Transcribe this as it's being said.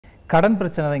கடன்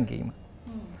பிரச்சனை தான் கேட்கணும்.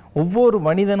 ஒவ்வொரு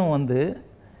மனிதனும் வந்து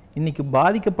இன்றைக்கி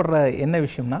பாதிக்கப்படுற என்ன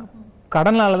விஷயம்னா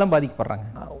கடனால தான் பாதிக்கப்படுறாங்க.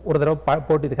 ஒரு தடவை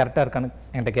போட்டு இது கரெக்டாக இருக்கான்னு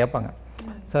என்கிட்ட கேட்பாங்க.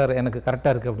 சார் எனக்கு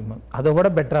கரெக்டாக இருக்குது அப்படிமா, அதோட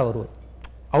பெட்டராக வரும்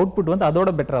அவுட்புட் வந்து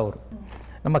அதோட பெட்டராக வரும்.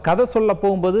 நம்ம கதை சொல்ல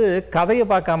போகும்போது கதையை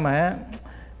பார்க்காம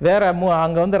வேற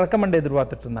அங்கே வந்து ரெக்கமெண்ட்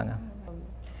எதிர்பார்த்துட்டு இருந்தாங்க.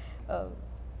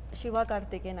 Shiva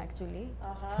Karthikeyan actually.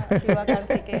 Shiva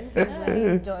Karthikeyan is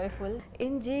very joyful.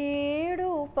 Injeedu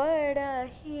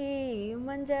padahi,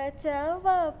 manja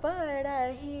chava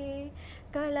padahi,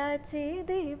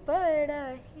 kalachidi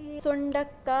padahi.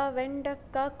 Sundakka,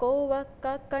 vendakka,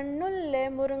 kovakka, kannulle,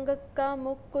 murungakka,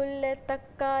 mukkulle,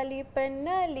 takkali,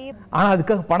 pennali. ஆனால்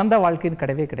அதுக்காக பணம் தான் வாழ்க்கைன்னு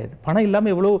கிடையவே கிடையாது. பணம்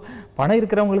இல்லாமல் எவ்வளோ பணம்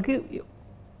இருக்கிறவங்களுக்கு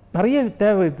நிறைய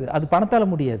தேவை இருக்குது. அது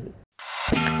பணத்தால் முடியாது.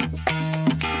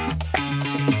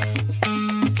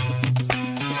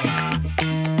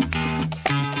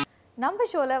 நம்ம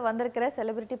ஷோவில் வந்திருக்கிற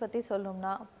செலிபிரிட்டி பற்றி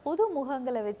சொல்லணும்னா புது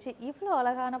முகங்களை வச்சு இவ்வளோ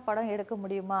அழகான படம் எடுக்க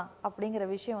முடியுமா அப்படிங்கிற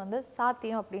விஷயம் வந்து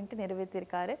சாத்தியம் அப்படின்ட்டு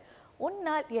நிறைவேற்றியிருக்காரு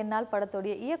உன்னால் என்னால்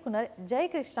படத்துடைய இயக்குனர்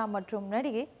ஜெயகிருஷ்ணா மற்றும்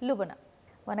நடிகை லுபனா.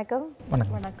 வணக்கம்.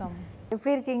 வணக்கம்.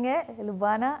 எப்படி இருக்கீங்க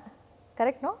லுபானா?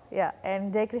 Correct no? Yeah.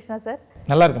 And Jayakrishna sir?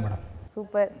 நல்லா இருக்கு மேடம்.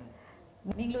 சூப்பர்.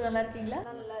 நீங்களும் நல்லா இருக்கீங்களா?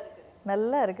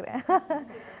 நல்லா இருக்கிறேன்.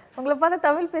 உங்களை பார்த்தா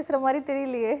தமிழ் பேசுகிற மாதிரி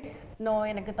தெரியலையே. நோ,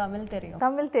 எனக்கு தமிழ் தெரியும்.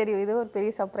 தமிழ் தெரியும். இது ஒரு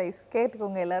பெரிய சர்ப்ரைஸ்.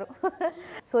 கேட்டுக்கோங்க எல்லாரும்.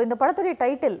 ஸோ இந்த படத்துடைய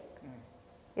டைட்டில்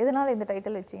எதனால் இந்த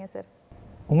டைட்டில் வச்சிங்க சார்?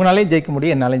 உங்களாலையும் ஜெயிக்க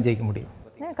முடியும், என்னாலையும் ஜெயிக்க முடியும்.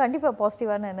 கண்டிப்பாக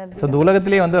பாசிட்டிவான எனர்ஜி. ஸோ இந்த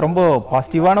உலகத்திலேயே வந்து ரொம்ப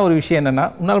பாசிட்டிவான ஒரு விஷயம் என்னென்னா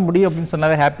உன்னால் முடியும் அப்படின்னு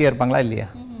சொன்னாவே ஹாப்பியாக இருப்பாங்களா இல்லையா?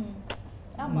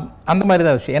 அந்த மாதிரி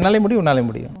தான் விஷயம். என்னாலே முடியும், உன்னாலே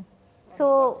முடியும். ஸோ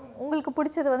உங்களுக்கு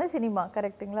பிடிச்சது வந்து சினிமா,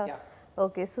 கரெக்டுங்களா?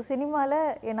 ஓகே. ஸோ சினிமாவில்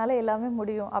என்னால் எல்லாமே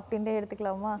முடியும் அப்படின்ட்டு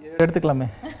எடுத்துக்கலாமா? எடுத்துக்கலாமே.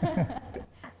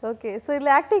 ஓகே. ஸோ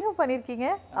இதில் ஆக்டிங்கும் பண்ணியிருக்கீங்க,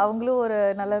 அவங்களும் ஒரு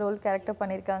நல்ல ரோல் கேரக்டர்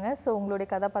பண்ணியிருக்காங்க. ஸோ உங்களுடைய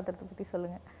கதாபாத்திரத்தை பற்றி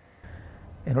சொல்லுங்கள்.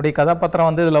 என்னுடைய கதாபாத்திரம்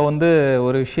வந்து இதில் வந்து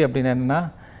ஒரு விஷயம் அப்படின்னு என்னென்னா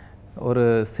ஒரு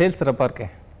சேல்ஸ் ரெப்பாக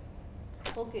இருக்கேன்.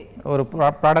 ஓகே. ஒரு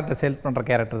ப்ராடக்டை சேல் பண்ணுற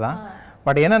கேரக்டர் தான்.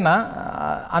 பட் என்னென்னா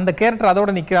அந்த கேரக்டர்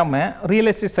அதோட நிற்காம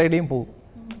ரியல் எஸ்டேட் சைட்லேயும் போகும்.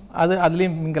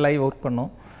 அதுலேயும் இங்கே லைவ் ஒர்க்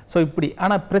பண்ணும். ஸோ இப்படி.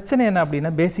 ஆனால் பிரச்சனை என்ன அப்படின்னா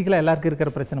பேசிக்கலாக எல்லாருக்கும் இருக்கிற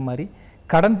பிரச்சனை மாதிரி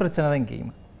கடன் பிரச்சனை தான்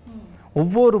கேட்கணும்.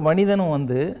 ஒவ்வொரு மனிதனும்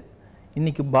வந்து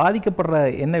இன்றைக்கி பாதிக்கப்படுற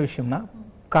என்ன விஷயம்னா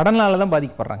கடனால தான்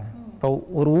பாதிக்கப்படுறாங்க. இப்போ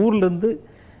ஒரு ஊர்லேருந்து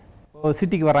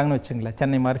சிட்டிக்கு வராங்கன்னு வச்சுங்களேன்,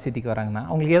 சென்னை மாதிரி சிட்டிக்கு வராங்கன்னா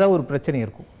அவங்களுக்கு ஏதாவது ஒரு பிரச்சனை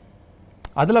இருக்கும்.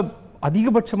 அதில்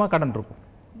அதிகபட்சமாக கடன் இருக்கும்.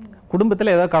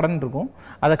 குடும்பத்தில் ஏதாவது கடன் இருக்கும்.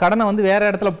 அந்த கடனை வந்து வேறு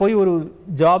இடத்துல போய் ஒரு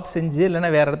ஜாப் செஞ்சு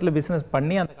இல்லைன்னா வேறு இடத்துல பிஸ்னஸ்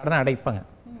பண்ணி அந்த கடனை அடைப்பாங்க.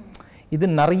 இது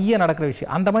நிறைய நடக்கிற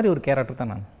விஷயம். அந்த மாதிரி ஒரு கேரக்டர்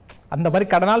தான் நான். அந்த மாதிரி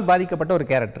கடனால் பாதிக்கப்பட்ட ஒரு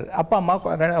கேரக்டர். அப்பா அம்மா,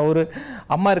 ஒரு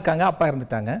அம்மா இருக்காங்க, அப்பா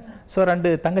இறந்துட்டாங்க. ஸோ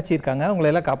 2 தங்கச்சி இருக்காங்க,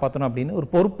 அவங்களெல்லாம் காப்பாற்றணும் அப்படின்னு ஒரு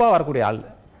பொறுப்பாக வரக்கூடிய ஆள்.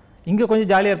 இங்கே கொஞ்சம்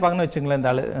ஜாலியாக இருப்பாங்கன்னு வச்சுங்களேன் இந்த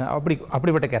ஆள்.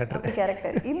 அப்படிப்பட்ட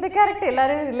கேரக்டர். இந்த கேரக்டர்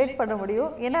எல்லாரும் ரிலேட் பண்ண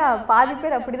முடியும். ஏன்னா பாதி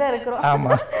பேர் அப்படி தான் இருக்கிறோம்.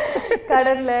 ஆமாம்.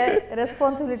 கடனில்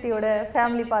ரெஸ்பான்சிபிலிட்டியோட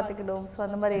ஃபேமிலி பார்த்துக்கிடும். ஸோ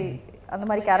அந்த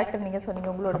மாதிரி கேரக்டர் நீங்கள்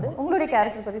சொன்னீங்க. உங்களுடைய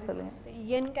கேரக்டர் பற்றி சொல்லுங்கள்.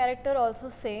 என் கேரக்டர்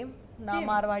ஆல்சோ சேம். நான்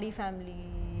மார்வாடி ஃபேமிலியில்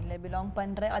பிலாங்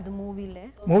பண்ணுறேன். அது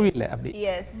மூவியில் அப்படி.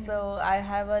 S. So I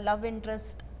have a love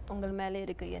interest உங்கள் மேலே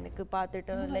இருக்குது. எனக்கு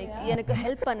பார்த்துட்டு லைக் எனக்கு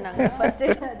ஹெல்ப் பண்ணாங்க ஃபர்ஸ்ட்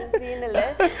அது சீனில்.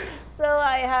 So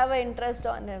I have a interest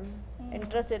on him.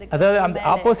 Interest இருக்கு. அதாவது அந்த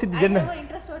ஆப்போசிட் ஜெண்டர்.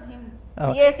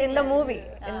 எஸ், இந்த மூவி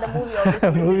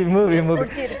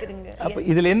பிடிச்சிருக்குங்க. அப்போ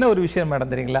இதில் என்ன ஒரு விஷயம்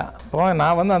மேடம் தெரியுங்களா? இப்போ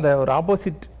நான் வந்து அந்த ஒரு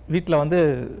ஆப்போசிட் வீட்டில் வந்து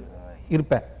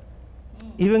இருப்பேன்.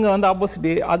 இவங்க வந்து ஆப்போசிட்,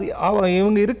 அது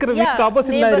இவங்க இருக்கிற வீட்டுக்கு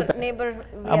ஆப்போசிட்ல இருப்பேன்.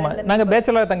 ஆமாம், நாங்கள்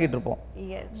பேச்சலாக தங்கிட்டு இருப்போம்.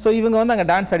 ஸோ இவங்க வந்து அங்கே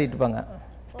டான்ஸ் ஆடிட்டு இருப்பாங்க.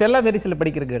 ஸ்டெல்லா மெரிஸில்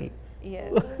படிக்கிற கேர்ள்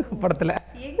படத்தில்.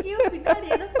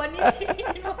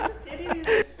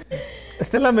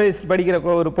 ஸ்டெல்லா மெரிஸ் படிக்கிற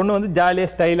ஒரு பொண்ணு வந்து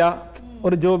ஜாலியாக ஸ்டைலாக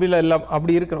ஒரு ஜோபியில் எல்லாம்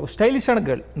அப்படி இருக்கிற ஒரு ஸ்டைலிஷான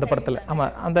கேர்ள் இந்த படத்தில்.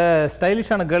 ஆமாம், அந்த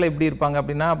ஸ்டைலிஷான கேர்ள் எப்படி இருப்பாங்க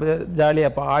அப்படின்னா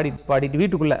ஜாலியாக பாடிட்டு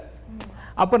வீட்டுக்குள்ளே.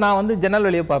 அப்போ நான் வந்து ஜன்னல்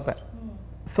வழியை பார்ப்பேன்.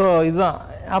 ஸோ இதுதான்.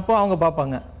 அப்போ அவங்க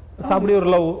பார்ப்பாங்க. ஸோ அப்படி ஒரு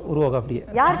லவ் உருவாகும். அப்படியே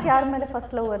யார் மேலே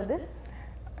ஃபர்ஸ்ட் லவ் வருது?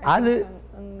 அது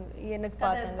எனக்கு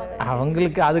பார்த்தேங்க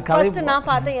அவங்களுக்கு. அது கதை நான்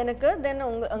பார்த்தேன். எனக்கு தென்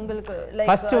உங்களுக்கு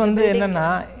ஃபர்ஸ்ட் வந்து என்னன்னா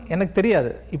எனக்கு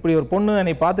தெரியாது இப்படி ஒரு பொண்ணு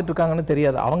என்னை பார்த்துட்டு இருக்காங்கன்னு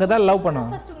தெரியாது. அவங்க தான் லவ்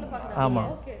பண்ணுவாங்க. ஆமாம்.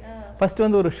 ஃபர்ஸ்ட்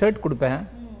வந்து ஒரு ஷர்ட் கொடுப்பேன்.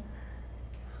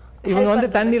 இவங்க வந்து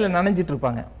தண்ணியில் நனைஞ்சிட்டு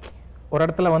இருப்பாங்க. ஒரு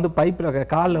இடத்துல வந்து பைப்பில்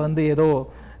காலில் வந்து ஏதோ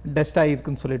டஸ்ட்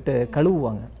ஆகிருக்குன்னு சொல்லிட்டு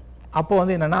கழுவுவாங்க. அப்போ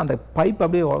வந்து என்னென்னா அந்த பைப்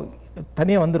அப்படியே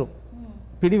தனியாக வந்துடும்,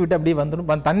 பிடி விட்டு அப்படியே வந்துடும்.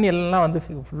 தண்ணி எல்லாம் வந்து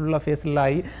ஃபுல்லாக ஃபேஸில்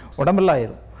ஆகி உடம்பெல்லாம்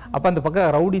ஆயிரும். அப்போ அந்த பக்கம்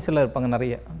ரவுடிஸ் எல்லாம் இருப்பாங்க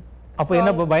நிறைய. அப்போ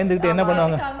என்ன பயந்துக்கிட்டு என்ன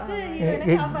பண்ணுவாங்க,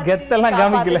 கெத்தெல்லாம்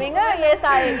காமிக்கல,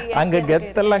 அங்கே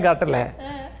கெத்தெல்லாம் காட்டலை.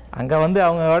 அங்கே வந்து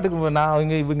அவங்க வாட்டுக்கு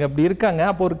நான் இவங்க அப்படி இருக்காங்க.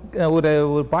 அப்போ ஒரு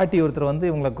ஒரு பாட்டி ஒருத்தர் வந்து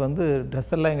இவங்களுக்கு வந்து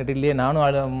ட்ரெஸ் எல்லாம் எங்கிட்ட இல்லையே,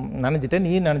 நானும் நனைஞ்சிட்டேன்,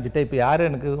 நீ நனைஞ்சிட்டேன், இப்போ யார்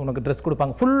உனக்கு ட்ரெஸ்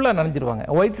கொடுப்பாங்க, ஃபுல்லாக நனைஞ்சிருவாங்க,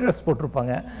 ஒயிட் ட்ரெஸ்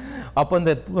போட்டிருப்பாங்க. அப்போ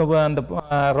அந்த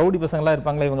ரவுடி பசங்களாம்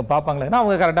இருப்பாங்களே இவங்க பார்ப்பாங்களே, ஏன்னா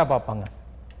அவங்க கரெக்டாக பார்ப்பாங்க.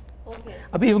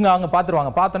 அப்போ அவங்க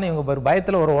பார்த்துருவாங்க. பார்த்தோன்னே இவங்க ஒரு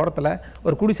பயத்தில் ஒரு ஓரத்தில்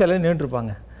ஒரு குடிசையில்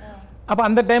நின்றுருப்பாங்க. அப்போ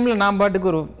அந்த டைமில் நான்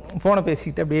பாட்டுக்கு ஒரு ஃபோனை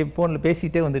பேசிக்கிட்டு அப்படியே ஃபோனில்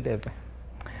பேசிக்கிட்டே வந்துட்டே இருப்பேன்.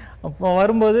 அப்போ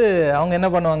வரும்போது அவங்க என்ன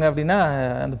பண்ணுவாங்க அப்படின்னா,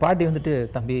 அந்த பாட்டி வந்துட்டு,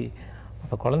 தம்பி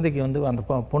அந்த குழந்தைக்கு வந்து அந்த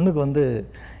பொண்ணுக்கு வந்து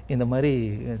இந்த மாதிரி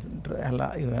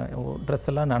எல்லாம் ட்ரெஸ்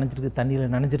எல்லாம் நனைஞ்சிருக்கு,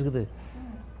 தண்ணியில் நனைஞ்சிருக்குது,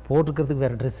 போட்டுக்கிறதுக்கு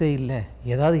வேறு ட்ரெஸ்ஸே இல்லை,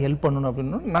 ஏதாவது ஹெல்ப் பண்ணணும்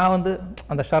அப்படின்னு நான் வந்து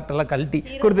அந்த ஷர்ட்டெல்லாம் கழட்டி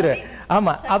கொடுத்துருவேன்.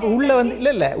 ஆமாம், அப்போ உள்ளே வந்து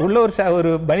இல்லை உள்ளே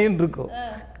ஒரு பனியன் இருக்கும்,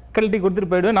 கழட்டி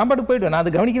கொடுத்துட்டு போயிடுவேன். நான் பாட்டுக்கு போயிடுவேன், நான்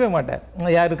அது கவனிக்கவே மாட்டேன்.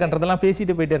 யார் இருக்கின்றதெல்லாம்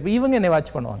பேசிட்டு போயிட்டே இருப்பேன். இவங்க என்னை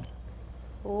வாட்ச் பண்ணுவாங்க.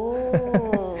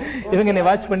 இவங்க என்னை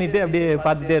வாட்ச் பண்ணிட்டு அப்படியே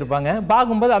பார்த்துட்டே இருப்பாங்க.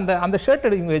 பார்க்கும்போது அந்த ஷர்ட்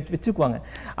இவங்க வச்சுக்குவாங்க.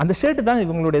 அந்த ஷர்ட் தான்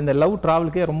இவங்களுடைய இந்த லவ்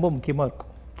ட்ராவலுக்கே ரொம்ப முக்கியமாக இருக்கும்.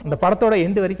 அந்த படத்தோட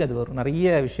எண்டு வரைக்கும் அது வரும்,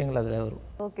 நிறைய விஷயங்கள் அதில் வரும்.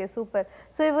 Okay, super.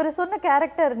 ஸோ இவர் சொன்ன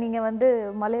கேரக்டர் நீங்கள் வந்து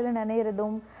மலையில்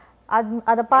நனையிறதும்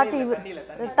அதை பார்த்து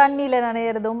தண்ணியில்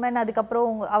நனையிறதும் அண்ட்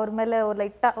அதுக்கப்புறம் அவர் மேலே ஒரு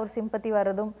லைட்டாக ஒரு சிம்பத்தி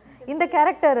வர்றதும், இந்த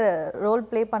கேரக்டர் ரோல்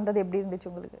ப்ளே பண்ணுறது எப்படி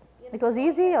இருந்துச்சு உங்களுக்கு? It was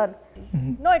easy or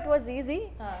no, it was easy.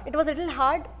 It was a little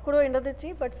hard கூட இருந்துச்சு,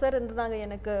 பட் சார் இருந்தாங்க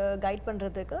எனக்கு கைட்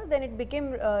பண்ணுறதுக்கு. Then it became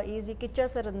easy. Kichcha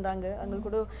sir இருந்தாங்க, அவங்க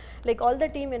கூட லைக் ஆல் த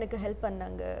டீம் எனக்கு ஹெல்ப்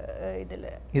பண்ணாங்க.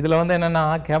 இதில் வந்து என்னென்னா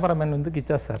கேமராமேன் வந்து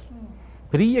கிச்சா சார்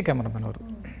பெரிய கேமராமேன்.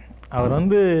 அவர்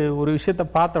வந்து ஒரு விஷயத்தை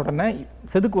பார்த்த உடனே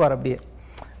செதுக்குவார். அப்படியே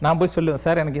நான் போய் சொல்லுவேன்,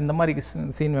 சார் எனக்கு இந்த மாதிரி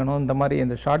சீன் வேணும், இந்த மாதிரி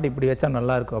இந்த ஷார்ட் இப்படி வச்சா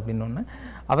நல்லாயிருக்கும் அப்படின்னு ஒன்று.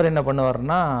 அவர் என்ன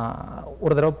பண்ணுவார்னா,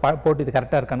 ஒரு தடவை போட்டு இது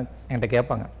கரெக்டாக இருக்கான்னு என்கிட்ட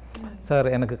கேட்பாங்க. சார்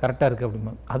எனக்கு கரெக்டாக இருக்குது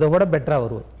அப்படிமா, அதோட பெட்டராக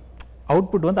வரும்,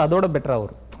 அவுட்புட் வந்து அதோட பெட்டராக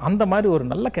வரும். அந்த மாதிரி ஒரு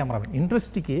நல்ல கேமராமேன்.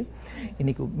 இண்டஸ்ட்ரிக்கு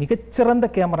இன்றைக்கி மிகச்சிறந்த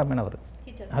கேமராமேன் அவர்.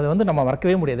 அதை வந்து நம்ம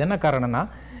மறக்கவே முடியாது. என்ன காரணம்னா,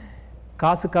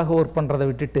 காசுக்காக ஒர்க் பண்ணுறதை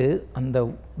விட்டுட்டு அந்த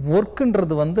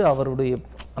ஒர்க்குன்றது வந்து அவருடைய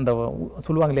அந்த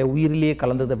சொல்லுவாங்க இல்லையா, உயிரிலேயே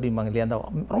கலந்தது அப்படிம்பாங்க இல்லையா, அந்த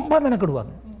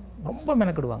ரொம்ப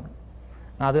மெனக்கிடுவாங்க.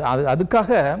 அதுக்காக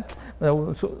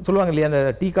சொல்லுவாங்க இல்லையா, அந்த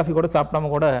டீ காஃபி கூட சாப்பிடாம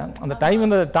கூட அந்த டைம்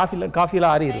இந்த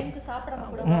காஃபியெல்லாம் ஆறிடும்,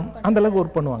 அந்த அளவுக்கு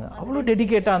ஒர்க் பண்ணுவாங்க. அவ்வளோ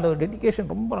டெடிக்கேட்டாக, அந்த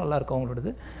டெடிக்கேஷன் ரொம்ப நல்லா இருக்கும்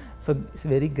அவங்களோடது. So it's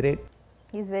very great.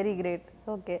 Is very great.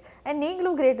 Okay, and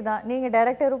நீங்களும் கிரேட் தான். நீங்கள்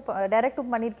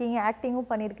டைரக்டும் பண்ணியிருக்கீங்க, ஆக்டிங்கும்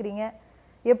பண்ணியிருக்கிறீங்க.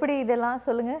 எப்படி இதெல்லாம்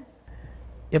சொல்லுங்கள்.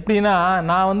 எப்படின்னா,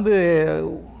 நான் வந்து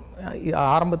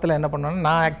ஆரம்பத்தில் என்ன பண்ணோன்னா,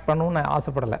 நான் ஆக்ட் பண்ணணும்னு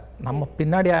ஆசைப்படலை, நம்ம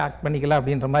பின்னாடி ஆக்ட் பண்ணிக்கலாம்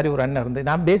அப்படின்ற மாதிரி ஒரு எண்ணம் இருந்து,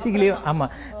 நான்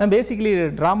பேசிக்கலி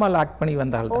ட்ராமாவில் ஆக்ட் பண்ணி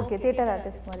வந்தால். ஓகே, தியேட்டர்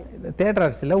ஆர்டிஸ்ட் மாதிரி. தியேட்டர்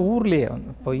ஆர்டிஸ்டில் ஊர்லேயே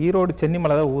இப்போ ஈரோடு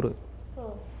சென்னிமலை தான் ஊர்,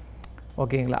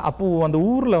 ஓகேங்களா. அப்போது அந்த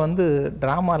ஊரில் வந்து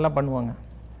ட்ராமாலாம் பண்ணுவாங்க.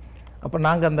 அப்போ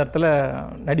நாங்கள் அந்த இடத்துல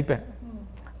நடிப்பேன்.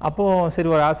 அப்போது சரி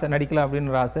ஒரு ஆசை, நடிக்கலாம்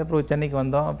அப்படின்னு ஒரு ஆசை. அப்புறம் சென்னைக்கு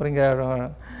வந்தோம். அப்புறம்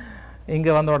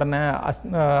இங்கே வந்த உடனே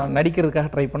நடிக்கிறதுக்காக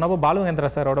ட்ரை பண்ணோம். அப்போ பாலுமகேந்திரா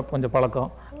சாரோட கொஞ்சம்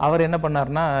பழக்கம். அவர் என்ன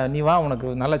பண்ணார்னா, நீ வா உனக்கு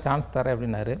நல்ல சான்ஸ் தரேன்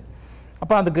அப்படின்னாரு.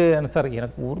 அப்போ அதுக்கு சார்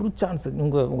எனக்கு ஒரு சான்ஸ்,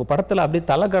 உங்கள் படத்தில் அப்படியே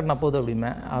தலை காட்டினா போதும்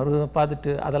அப்படிமே. அவர்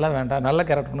பார்த்துட்டு அதெல்லாம் வேண்டாம், நல்ல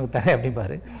கேரக்டர் உனக்கு தரேன்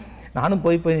அப்படிம்பாரு. நானும்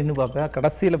போய் நின்று பார்ப்பேன்.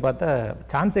 கடைசியில் பார்த்தா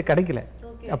சான்ஸே கிடைக்கல.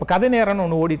 அப்போ கதை நேரம்னு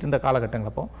ஒன்று ஓடிட்டு இருந்த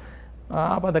காலகட்டங்கள்.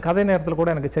 அப்போ அந்த கதை நேரத்தில் கூட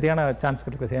எனக்கு சரியான சான்ஸ்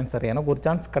கிடைக்கல. ஏன் சார் எனக்கு ஒரு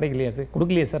சான்ஸ் கிடைக்கலையே சார்,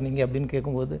 கொடுக்கலையே சார் நீங்கள் அப்படின்னு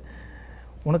கேட்கும்போது,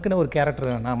 உனக்குன்னு ஒரு கேரக்டர்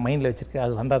நான் மைண்டில் வச்சுருக்கேன்,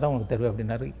 அது வந்தால் தான் உனக்கு தருவேன்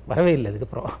அப்படின்னாரு. வரவே இல்லை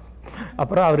அதுக்கப்புறம்.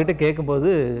 அப்புறம் அவர்கிட்ட கேட்கும்போது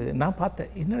நான் பார்த்தேன்,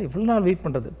 என்ன இவ்வளோ நாள் வெயிட்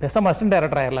பண்ணுறது, பேசாமல் அசிஸ்டன்ட்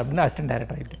டைரக்டர் ஆகிடலாம் அப்படின்னு அசிஸ்டன்ட்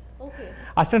டைரக்டர் ஆகிட்டேன்.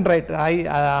 அசிஸ்டன்ட் டைரக்டர் ஆகி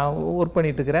ஒர்க்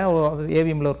பண்ணிட்டு இருக்கிறேன்,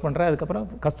 ஏவிஎம்மில் ஒர்க் பண்ணுறேன். அதுக்கப்புறம்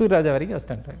கஸ்தூரி ராஜா வரைக்கும்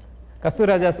அசிஸ்டன்ட் டைரக்டர். கஸ்தூரி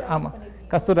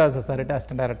ராஜா சார்கிட்ட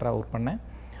அசிஸ்டன்ட் டைரக்டராக ஒர்க் பண்ணேன்.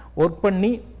 ஒர்க்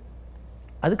பண்ணி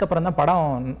அதுக்கப்புறம் தான் படம்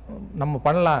நம்ம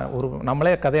பண்ணலாம், ஒரு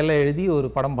நம்மளே கதையெல்லாம் எழுதி ஒரு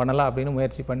படம் பண்ணலாம் அப்படின்னு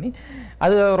முயற்சி பண்ணி,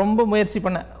 அது ரொம்ப முயற்சி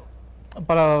பண்ணேன்,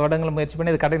 பல இடங்களை முயற்சி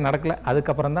பண்ணி, அது கதை நடக்கலை.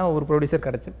 அதுக்கப்புறம் தான் ஒரு ப்ரொடியூசர்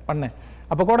கிடச்சி பண்ணேன்.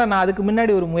 அப்போ கூட நான் அதுக்கு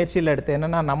முன்னாடி ஒரு முயற்சியில் எடுத்தேன்.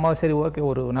 என்னென்னா, நம்ம சரி ஓகே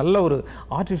ஒரு நல்ல ஒரு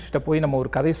ஆர்டிஸ்ட்டை போய் நம்ம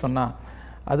ஒரு கதை சொன்னால்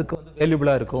அதுக்கு வந்து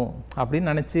வேல்யூபிளாக இருக்கும்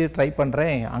அப்படின்னு நினச்சி ட்ரை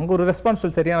பண்ணுறேன். அங்கே ஒரு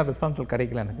சரியான ரெஸ்பான்சிபிள்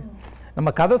கிடைக்கல எனக்கு. நம்ம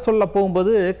கதை சொல்ல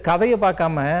போகும்போது கதையை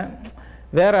பார்க்காம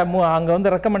வேறு அங்கே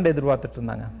வந்து ரெக்கமெண்ட் எதிர்பார்த்துட்டு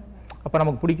இருந்தாங்க. அப்போ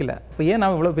நமக்கு பிடிக்கல. இப்போ ஏன்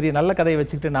நாம் இவ்வளோ பெரிய நல்ல கதையை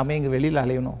வச்சுக்கிட்டு நாம இங்கே வெளியில்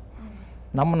அலையணும்,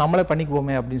 நம்மளே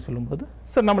பண்ணிக்குவோமே அப்படின்னு சொல்லும்போது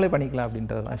சார் நம்மளே பண்ணிக்கலாம்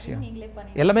அப்படின்றது தான் விஷயம்.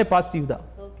 எல்லாமே பாசிட்டிவ் தான்.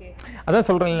 அதான்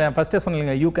சொல்கிறேன் இல்லை, ஃபஸ்ட்டே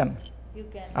சொன்னீங்க யூ கேன்,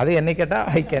 அதே என்னை கேட்டால்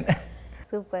ஐ கேன்.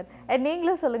 சூப்பர்.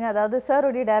 நீங்களும் சொல்லுங்கள், அதாவது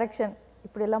சாருடைய டைரக்ஷன்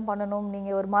இப்படியெல்லாம் பண்ணணும்,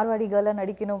 நீங்கள் ஒரு மார்வாடி கேர்ளாக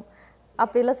நடிக்கணும்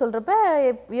அப்படிலாம் சொல்கிறப்ப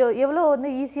எவ்வளோ வந்து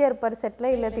ஈஸியாக இருப்பார் செட்டில்,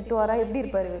 இல்லை திட்டுவாரா, எப்படி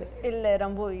இருப்பார் இவர்? இல்லை,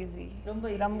 ரொம்ப ஈஸி,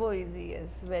 ரொம்ப easy.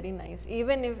 S, very nice.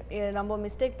 Even if நம்ம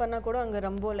மிஸ்டேக் பண்ணால் கூட அங்கே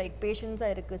ரொம்ப லைக்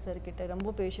பேஷன்ஸாக இருக்குது சார் கிட்ட,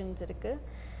 ரொம்ப பேஷன்ஸ் இருக்குது.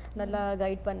 நல்லா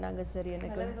கைட் பண்ணாங்க சார்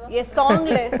எனக்கு எஸ்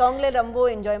சாங்ல ரொம்ப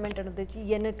என்ஜாய்மெண்ட் இருந்துச்சு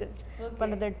எனக்கு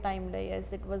பண்ணது டைம்ல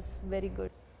S it was very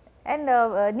good and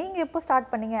நீங்கள் எப்போ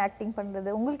ஸ்டார்ட் பண்ணீங்க ஆக்டிங்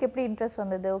பண்ணுறது உங்களுக்கு எப்படி இன்ட்ரெஸ்ட்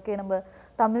வந்தது ஓகே நம்ம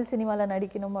தமிழ் சினிமாவில்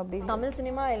நடிக்கணும் அப்படின்னு Tamil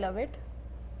cinema I love it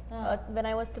when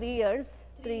I was 3 years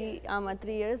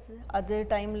 3 years அது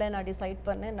டைமில் நான் டிசைட்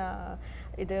பண்ணேன் நான்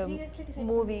இது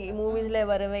மூவிஸில்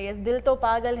வருவேன் எஸ் தில் தோ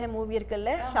பாகல் ஹே மூவி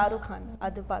இருக்குல்ல ஷாருக் கான்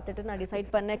அது பார்த்துட்டு நான் டிசைட்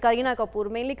பண்ணேன் கரீனா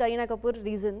கபூர் மெயின்லி கரீனா கபூர்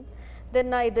ரீசன் தென்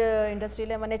நான் இது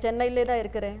இண்டஸ்ட்ரியில் வந்து சென்னையிலே தான்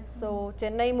இருக்கிறேன் so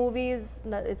Chennai movies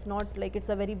it's not like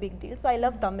it's a very big deal so I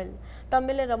love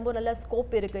தமிழில் ரொம்ப நல்ல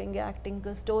ஸ்கோப் இருக்குது இங்கே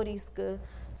ஆக்டிங்க்கு ஸ்டோரிஸ்க்கு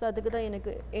ஸோ அதுக்கு தான்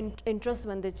எனக்கு இன்ட்ரெஸ்ட்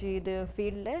வந்துச்சு இது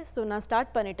ஃபீல்டில் ஸோ நான்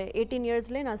ஸ்டார்ட் பண்ணிட்டேன் 18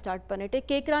 இயர்ஸ்லேயே நான் ஸ்டார்ட் பண்ணிட்டேன்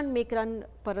கேக்ரான் மேக்ரான்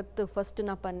படத்து ஃபஸ்ட்டு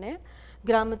நான் பண்ணேன்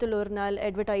கிராமத்தில் ஒரு நாள்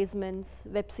அட்வர்டைஸ்மெண்ட்ஸ்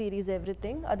வெப் சீரிஸ்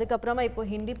எவ்ரிதிங் அதுக்கப்புறமா இப்போ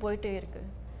ஹிந்தி போயிட்டே இருக்கு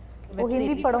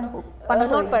ஹிந்தி படம்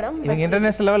படம் இவங்க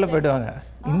இன்டர்நேஷனல் லெவலில் போயிடுவாங்க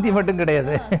ஹிந்தி மட்டும்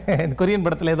கிடையாது கொரியன்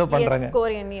படத்தில் ஏதோ பண்ணுறாங்க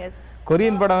கொரியன் எஸ்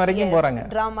கொரியன் படம் வரைக்கும் போகிறாங்க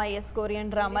drama S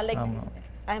Korean drama like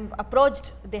I am approached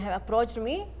they have approached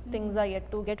me things are yet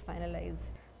to get finalized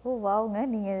ஓ வாவுங்க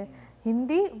நீங்கள்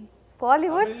ஹிந்தி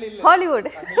பாலிவுட் ஹாலிவுட்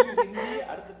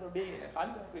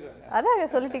அதான்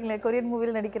சொல்லிட்டீங்களே கொரியன்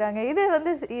மூவியில் நடிக்கிறாங்க இது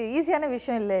வந்து ஈஸியான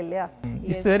விஷயம் இல்லை இல்லையா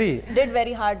சரி did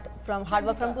very hard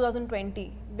work from 2020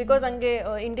 because அங்கே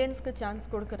இந்தியன்ஸ்க்கு சான்ஸ்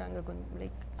கொடுக்குறாங்க கொஞ்சம்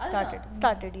லைக்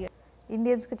started here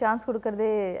இந்தியன்ஸ்க்கு சான்ஸ் கொடுக்கறது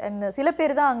அண்ட் சில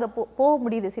பேர் தான் அங்கே போக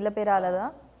முடியுது சில பேரால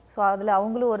தான் ஸோ அதில்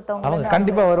அவங்களும் ஒருத்தவங்க அவங்க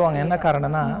கண்டிப்பாக வருவாங்க என்ன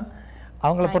காரணம்னா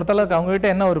அவங்கள பொறுத்தளவுக்கு அவங்ககிட்ட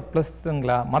என்ன ஒரு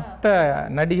ப்ளஸ்ங்களா மற்ற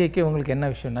நடிகைக்கு இவங்களுக்கு என்ன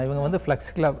விஷயம்னா இவங்க வந்து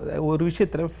ஃப்ளெக்சிபிளாக ஒரு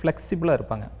விஷயத்தில் ஃப்ளெக்சிபிளாக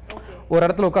இருப்பாங்க ஒரு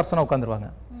இடத்துல உட்கார சொன்னால் உட்காந்துருவாங்க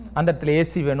அந்த இடத்துல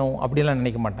ஏசி வேணும் அப்படின்லாம்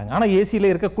நினைக்க மாட்டாங்க ஆனால் ஏசியில்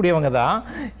இருக்கக்கூடியவங்க தான்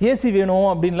ஏசி வேணும்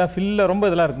அப்படின்லாம் ஃபில்ல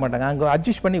ரொம்ப இதெல்லாம் இருக்க மாட்டாங்க அங்கே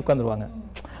அட்ஜஸ்ட் பண்ணி உட்காந்துருவாங்க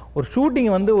ஒரு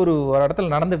ஷூட்டிங் வந்து ஒரு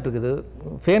இடத்துல நடந்துட்டு இருக்குது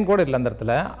ஃபேன் கூட இல்லை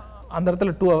அந்த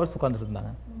இடத்துல 2 hours உட்காந்துட்டு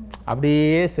இருந்தாங்க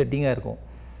அப்படியே செட்டிங்காக இருக்கும்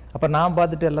அப்போ நான்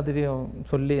பார்த்துட்டு எல்லாத்தையும்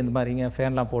சொல்லி இந்த மாதிரிங்க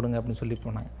ஃபேன்லாம் போடுங்க அப்படின்னு சொல்லி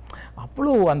போனாங்க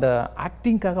அவ்வளோ அந்த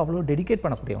ஆக்டிங்காக அவ்வளோ டெடிகேட்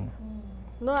பண்ணக்கூடியவங்க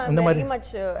No, I'm very much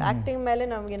acting மேலே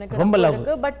எனக்கு ரொம்ப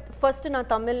இருக்கு பட் ஃபர்ஸ்ட் நான்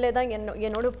தமிழ்ல தான்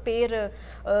என்னோட பேர்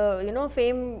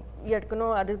ஃபேம்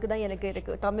எடுக்கணும் அதுக்கு தான் எனக்கு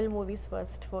இருக்கு Tamil movies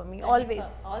first for me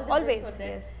always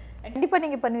S கண்டிப்பா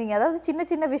நீங்க பண்ணுவீங்க அதாவது சின்ன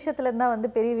சின்ன விஷயத்துல இருந்தா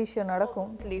வந்து பெரிய விஷயம்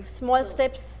நடக்கும் small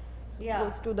steps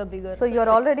goes to the bigger so you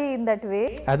are already in that way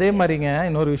அதே மாதிரிங்க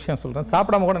இன்னொரு விஷயம் சொல்றேன்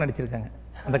சாப்பிடாம கூட நடிச்சிருக்காங்க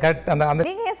அந்த கரெக்ட் அந்த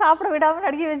நீங்க ஏன் சாப்பிட விடாம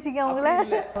நடிக்க வச்சீங்க அவங்கள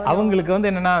அவங்களுக்கு வந்து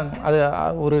என்னன்னா அது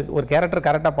ஒரு கேரக்டர்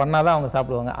கரெக்டாக பண்ணாதான் அவங்க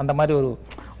சாப்பிடுவாங்க அந்த மாதிரி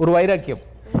ஒரு வைராக்கியம்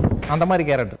அந்த மாதிரி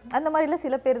கேரக்டர் அந்த மாதிரில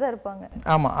சில பேர் தான் இருப்பாங்க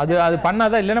ஆமாம் அது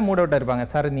பண்ணாதான் இல்லைன்னா மூட் அவுட்டாக இருப்பாங்க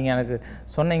சார் நீங்கள் எனக்கு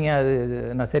சொன்னீங்க அது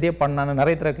நான் சரியாக பண்ணான்னு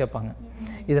நிறைய தடவை கேட்பாங்க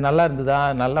இது நல்லா இருந்ததா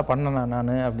நல்லா பண்ணேனா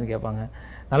நான் அப்படின்னு கேட்பாங்க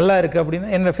நல்லா இருக்குது அப்படின்னு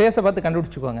என்னோட ஃபேஸை பார்த்து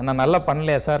கண்டுபிடிச்சிக்குவாங்க நான் நல்லா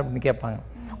பண்ணலையா சார் அப்படின்னு கேட்பாங்க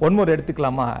ஒன் மோர்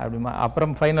எடுத்துக்கலாமா அப்படிமா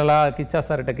அப்புறம் ஃபைனலாக கிச்சா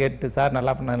சார்கிட்ட கேட்டு சார்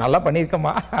நல்லா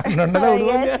பண்ணியிருக்கமா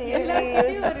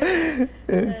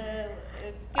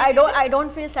I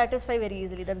don't feel satisfied very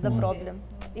easily. That's the problem.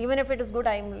 Even if it is good,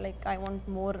 I want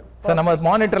more. So நம்ம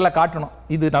மானிட்டர்ல காட்டணும்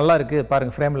இது நல்லா இருக்கு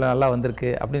பாருங்க ஃப்ரேம்ல நல்லா வந்திருக்கு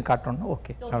அப்படின்னு காட்டணும்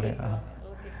ஓகே அப்படி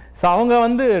ஸோ அவங்க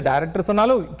வந்து டைரக்டர்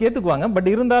சொன்னாலும் கேட்டுக்குவாங்க பட்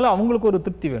இருந்தாலும் அவங்களுக்கு ஒரு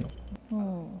திருப்தி வேணும்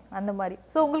அந்த மாதிரி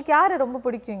ஸோ உங்களுக்கு யாரை ரொம்ப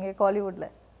பிடிக்கும் இங்கே காலிவுட்ல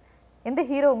எந்த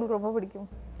ஹீரோ உங்களுக்கு ரொம்ப பிடிக்கும்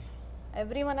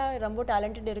எவ்ரிவன் ரொம்ப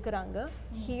டேலண்டட் இருக்கிறாங்க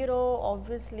hero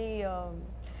obviously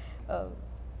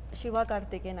Shiva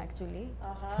Karthikeyan actually.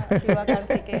 Shiva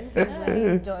Karthikeyan is very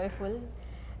joyful.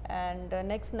 And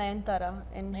next Nayanthara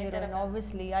in heroine.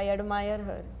 Obviously, I admire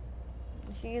her.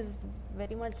 She is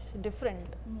very much different.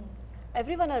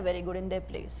 Everyone are very good in their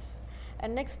place.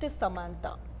 And next is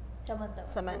Samantha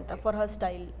for her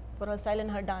style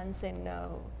and her dance in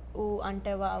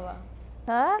Ante Vava.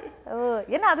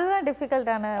 ஏன்னா அதுதான்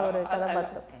டிஃபிகல்ட்டான ஒரு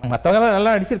கதாபாத்திரம் மற்றவங்க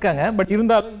நல்லா நடிச்சிருக்காங்க but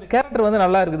இருந்தாலும் இந்த character வந்து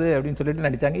நல்லா இருக்குது அப்படின்னு சொல்லிட்டு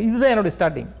நடிச்சாங்க இதுதான் என்னோட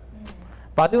ஸ்டார்டிங்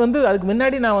இப்போ அது வந்து அதுக்கு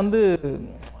முன்னாடி நான் வந்து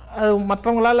அது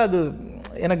மற்றவங்களால அது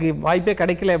எனக்கு வாய்ப்பே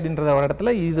கிடைக்கல அப்படின்ற ஒரு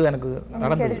இடத்துல இது எனக்கு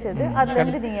நடந்துச்சு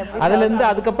அதுலேருந்து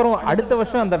அதுக்கப்புறம் அடுத்த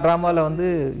வருஷம் அந்த ட்ராமாவில் வந்து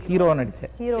ஹீரோவாக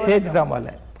நடித்தேன் ஸ்டேஜ் ட்ராமாவில்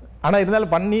ஆனால்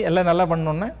இருந்தாலும் பண்ணி எல்லாம் நல்லா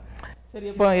பண்ணோன்னே சரி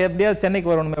இப்போ எப்படியாவது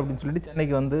சென்னைக்கு வரணுமே அப்படின்னு சொல்லிட்டு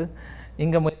சென்னைக்கு வந்து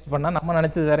இங்கே முயற்சி பண்ணால் நம்ம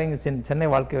நினச்சது வேறு இங்கே சென்னை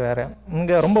வாழ்க்கை வேறு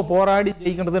இங்கே ரொம்ப போராடி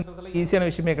ஜெயிக்கிறதுன்றதுல ஈஸியான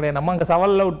விஷயமே கிடையாது நம்ம அங்கே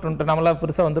சவாலில் விட்டுன்ட்டு நம்மளாம்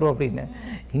பெருசாக வந்துடுவோம் அப்படின்னு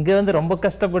இங்கே வந்து ரொம்ப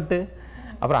கஷ்டப்பட்டு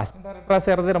அப்புறம் அசிஸ்டன்ட் டைரக்டராக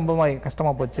சேர்றதே ரொம்ப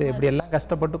கஷ்டமாக போச்சு இப்படி எல்லாம்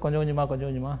கஷ்டப்பட்டு கொஞ்சம்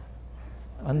கொஞ்சமாக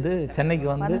வந்து சென்னைக்கு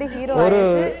வந்து ஒரு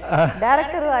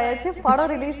டைரக்டர் ஆயாச்சு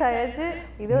படம் ரிலீஸ் ஆயாச்சு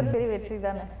இது ஒரு பெரிய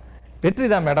வெற்றி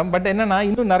தான் மேடம் பட் என்னன்னா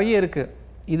இன்னும் நிறைய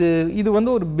இருக்குது இது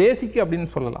வந்து ஒரு பேசிக் அப்படின்னு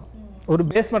சொல்லலாம் ஒரு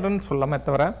பேஸ்மெண்ட்னு சொல்லலாமே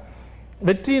தவிர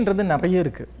வெற்றின்றது நிறைய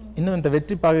இருக்குது இன்னும் இந்த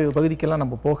வெற்றி பகுதிக்கெல்லாம்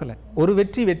நம்ம போகலை. ஒரு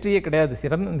வெற்றியே கிடையாது.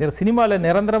 சினிமாவில்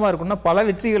நிரந்தரமாக இருக்குன்னா பல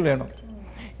வெற்றிகள் வேணும்.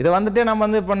 இதை வந்துட்டு நம்ம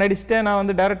வந்து இப்போ நடிச்சுட்டேன் நான்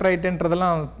வந்து டைரக்டர்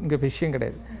ஆகிட்டேன்றதெல்லாம் இங்கே விஷயம்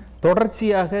கிடையாது.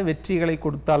 தொடர்ச்சியாக வெற்றிகளை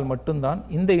கொடுத்தால் மட்டும்தான்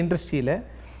இந்த இண்டஸ்ட்ரியில்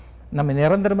நம்ம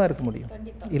நிரந்தரமாக இருக்க முடியும்.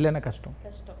 இல்லைன்னா கஷ்டம்.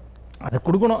 அதை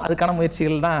கொடுக்கணும். அதுக்கான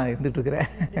முயற்சிகள் தான் இருந்துட்டு இருக்கிறேன்.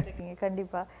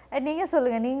 கண்டிப்பாக நீங்கள்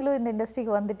சொல்லுங்கள், நீங்களும் இந்த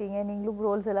இண்டஸ்ட்ரிக்கு வந்துட்டீங்க, நீங்களும்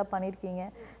ரோல்ஸ் எல்லாம் பண்ணியிருக்கீங்க.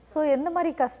 ஸோ எந்த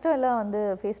மாதிரி கஷ்டம் எல்லாம் வந்து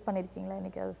ஃபேஸ் பண்ணியிருக்கீங்களா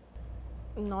என்னைக்காவது?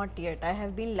 Not yet. I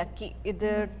have been lucky. இது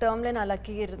டேர்மில் நான்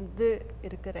லக்கி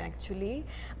இருக்கிறேன் ஆக்சுவலி.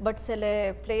 பட் சில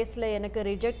பிளேஸில் எனக்கு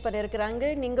ரிஜெக்ட் பண்ணியிருக்கிறாங்க.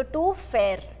 நீங்கள் two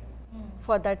fair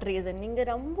for that reason. நீங்கள்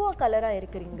ரொம்ப கலராக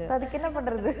இருக்கிறீங்க. அதுக்கு என்ன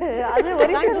பண்ணுறது?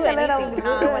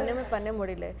 அது ஒன்றுமே பண்ண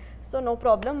முடியல. So no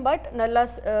problem. பட் நல்லா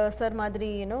சார்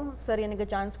மாதிரி சார் எனக்கு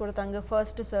சான்ஸ் கொடுத்தாங்க.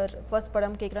 ஃபர்ஸ்ட்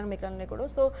படம் கேட்குறான்னு கூட.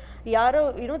 ஸோ யாரோ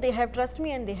they have trust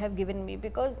me and they have given me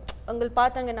because உங்களுக்கு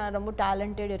பார்த்தாங்க நான் ரொம்ப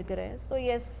டேலண்டட் இருக்கிறேன். So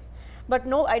S. But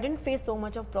no, I didn't face so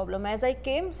much of problem. As I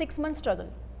came, 6 months struggle.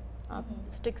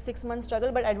 6 months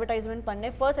struggle, but advertisement panne.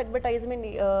 First advertisement,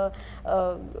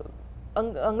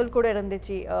 uncle kuda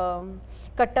irundichi.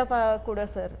 Kattappa kuda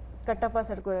sir. Kattappa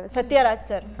sir kuda. Satyaraj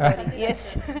sir. Sorry. Yes.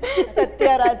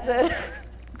 Satyaraj sir.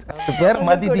 பேர்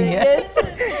மாத்திட்டீங்க.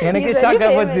 எனக்கு shock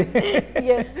ஆச்சு.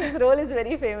 Yes, his role is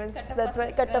very famous. That's why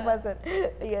Kattappa sir.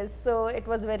 Yes, so it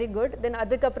was very good. Then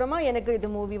adukku apprama enakku idu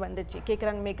movie vanduchi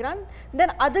Kekran Mekran. Then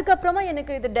adukku apprama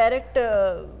enakku idu direct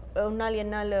Unnaal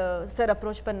Ennaal sir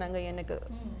approach pannanga enakku.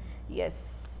 Yes,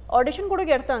 audition கூட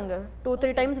எடுத்தாங்க.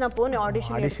 2-3 times நான் போனேன்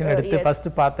audition எடுத்து first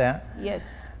பார்த்தேன். Yes.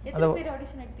 எத்தனை பேர்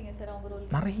audition எடுத்தீங்க sir அவங்க ரோல்?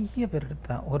 நிறைய பேர்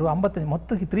எடுத்தேன். ஒரு 55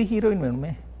 மொத்தம் 3 ஹீரோயின்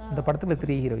வேணுமே. இந்த படத்துல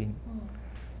 3 ஹீரோயின்.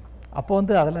 அப்போ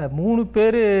வந்து அதில் 3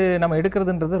 பேர் நம்ம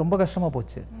எடுக்கிறதுன்றது ரொம்ப கஷ்டமாக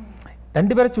போச்சு.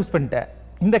 2 பேரை சூஸ் பண்ணிட்டேன்.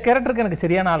 இந்த கேரக்டருக்கு எனக்கு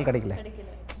சரியான ஆள் கிடைக்கல.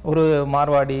 ஒரு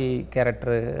மார்வாடி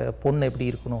கேரக்டரு, பொண்ணு எப்படி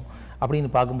இருக்கணும்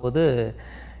அப்படின்னு பார்க்கும்போது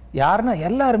யாருன்னா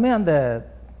எல்லாருமே அந்த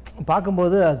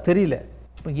பார்க்கும்போது அது தெரியல.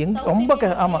 இப்போ ரொம்ப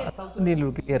ஆமாம் சவுத் இந்தியன்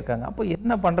லுக்கிலே இருக்காங்க. அப்போ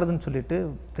என்ன பண்ணுறதுன்னு சொல்லிட்டு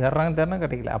தேடுறாங்க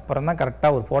கிடைக்கல. அப்புறம் தான்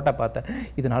கரெக்டாக ஒரு ஃபோட்டோ பார்த்தேன்.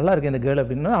 இது நல்லா இருக்குது இந்த கேர்ள்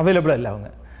அப்படின்னா அவைலபிளாக இல்லை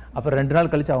அவங்க. அப்புறம் 2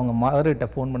 நாள் கழித்து அவங்க மதர்கிட்ட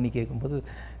ஃபோன் பண்ணி கேட்கும்போது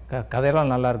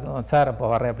கதையெல்லாம் நல்லாயிருக்கும் சார் அப்போ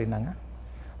வரேன் அப்படின்னாங்க.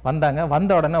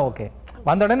 வந்த உடனே ஓகே.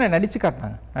 வந்த உடனே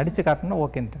நடித்து காட்டினா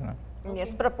ஓகேன்ட்டு. Yes,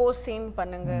 propose scene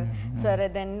பண்ணுங்க சார்.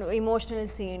 தென் இமோஷனல்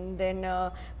சீன், தென்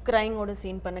கிரைங் ஓட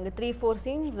சீன் பண்ணுங்க. 3-4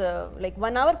 scenes like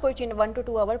 1 hour போயிடுச்சு. 1 to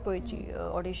 2 hour போயிடுச்சு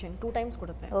ஆடிஷன். 2 times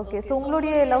கொடுத்தேன். ஓகே. ஸோ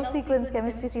உங்களுடைய லவ் சீக்வென்ஸ்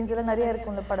கெமிஸ்ட்ரி சீன்ஸ் எல்லாம் நிறைய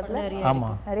இருக்கு இந்த படத்தில்?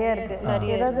 ஆமாம் நிறைய இருக்கு.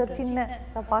 ஏதாவது சின்ன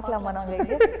பார்க்கலாமா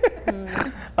நாங்கள்?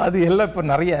 அது எல்லாம் இப்போ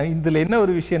நிறைய இதில் என்ன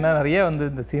ஒரு விஷயம்னா நிறைய வந்து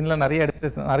இந்த சீன்லாம் நிறைய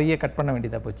எடுத்து நிறைய கட் பண்ண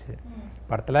வேண்டியதாக போச்சு.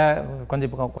 படத்தில்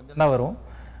கொஞ்சம் தான் வரும்.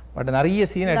 பட் நிறைய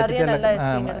சீன்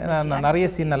எடுத்துட்டு நிறைய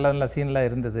சீன் நல்ல சீன்லாம்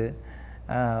இருந்தது.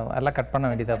 எல்லாம் கட் பண்ண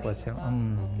வேண்டியதாக போச்சு.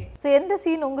 ஸோ எந்த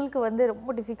சீன் உங்களுக்கு வந்து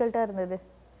ரொம்ப டிஃபிகல்ட்டாக இருந்தது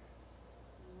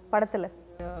படத்தில்?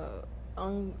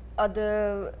 அது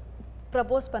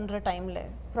ப்ரப்போஸ் பண்ணுற டைமில்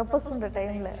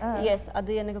எஸ்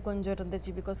அது எனக்கு கொஞ்சம்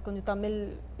இருந்துச்சு. பிகாஸ் கொஞ்சம் தமிழ்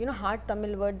ஹார்ட்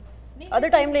தமிழ் வேர்ட்ஸ் அது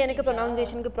டைமில் எனக்கு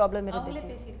ப்ரொனவுன்சியேஷனுக்கு ப்ராப்ளம் இருந்துச்சு.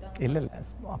 இல்லை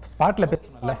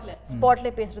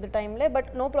ஸ்பாட்டில் பேசுகிறது டைமில். But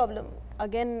no problem.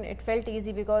 Again it felt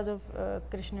easy because of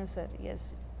Krishna sir. S.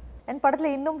 And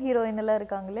படத்தில் இன்னும் ஹீரோயின் எல்லாம்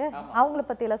இருக்காங்களே, அவங்கள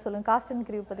பற்றி எல்லாம் சொல்லுங்கள். காஸ்ட் அண்ட்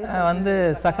கிரூ பற்றி வந்து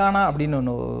சஹானா அப்படின்னு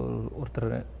ஒருத்தர்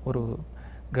ஒரு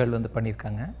கேர்ள் வந்து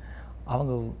பண்ணியிருக்காங்க.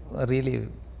 அவங்க ரியலி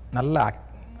நல்ல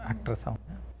ஆக்ட்ரஸ்.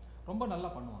 அவங்க ரொம்ப நல்லா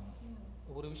பண்ணுவாங்க.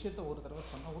 ஒரு விஷயத்த ஒரு தடவை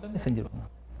சொன்னால் உடனே செஞ்சுருவாங்க.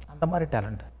 அந்த மாதிரி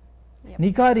டேலண்ட்.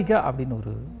 நிகாரிகா அப்படின்னு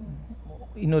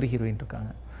இன்னொரு ஹீரோயின்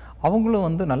இருக்காங்க. அவங்களும்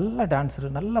வந்து நல்ல டான்ஸரு,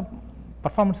 நல்ல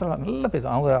பர்ஃபார்மன்ஸ்லாம் நல்லா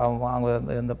பேசுவாங்க. அவங்க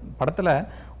இந்த படத்தில்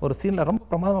ஒரு சீனில் ரொம்ப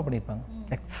பிரமாதமாக பண்ணியிருப்பாங்க.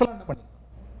 எக்ஸலண்ட்டாக பண்ணியிருப்பாங்க.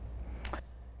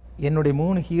 என்னுடைய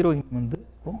 3 ஹீரோயின் வந்து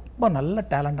ரொம்ப நல்ல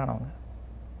டேலண்டானவங்க.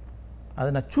 அதை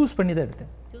நான் சூஸ் பண்ணி தான்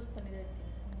எடுத்தேன்.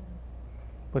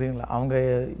 புரியுங்களா? அவங்க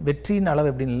வெற்றியின் அளவு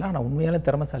எப்படின்னு இல்லை, ஆனால் உண்மையாலே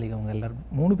திறமைசாலிங்க அவங்க எல்லாருமே.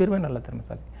 3 பேருமே நல்ல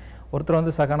திறமைசாலி. ஒருத்தர்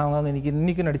வந்து சகானா அவங்க வந்து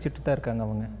இன்றைக்கும் நடிச்சுட்டு தான் இருக்காங்க.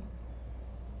 அவங்க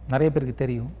நிறைய பேருக்கு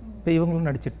தெரியும். இப்போ இவங்களும்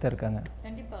நடிச்சுட்டு தான் இருக்காங்க.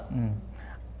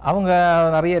 அவங்க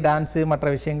நிறைய டான்ஸு மற்ற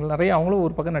விஷயங்கள் நிறைய அவங்களும்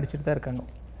ஒரு பக்கம் நடிச்சுட்டு தான் இருக்காங்க.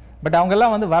 பட்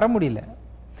அவங்கெல்லாம் வந்து வர முடியல.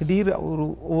 திடீர்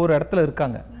ஒவ்வொரு இடத்துல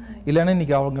இருக்காங்க. இல்லைன்னா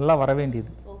இன்றைக்கி அவங்கெல்லாம் வர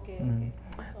வேண்டியது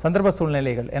சந்தர்ப்ப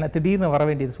சூழ்நிலைகள். ஏன்னா திடீர்னு வர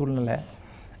வேண்டியது சூழ்நிலை.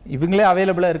 இவங்களே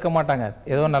அவைலபிளாக இருக்க மாட்டாங்க.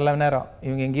 ஏதோ நல்ல நேரம்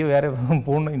இவங்க எங்கேயோ வேறு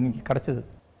போகணும் இன்னைக்கு கிடச்சிது.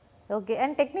 ஓகே.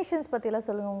 அண்ட் டெக்னீஷியன்ஸ் பற்றிலாம்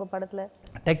சொல்லுங்கள் உங்கள் படத்தில்.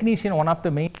 Technician one of the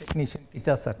main technician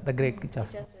கிச்சாஸ் sir, the great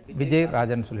கிச்சாஸ்.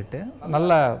 Vijayarajan சொல்லிட்டு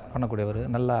நல்லா பண்ணக்கூடியவர்,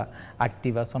 நல்லா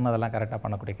ஆக்டிவாக சொன்னதெல்லாம் கரெக்டாக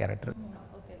பண்ணக்கூடிய கேரக்டர்.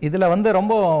 இதில் வந்து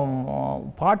ரொம்ப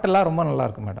பாட்டெல்லாம் ரொம்ப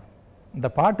நல்லாயிருக்கும் மேடம். இந்த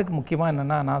பாட்டுக்கு முக்கியமாக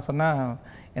என்னென்னா நான் சொன்னேன்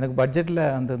எனக்கு பட்ஜெட்டில்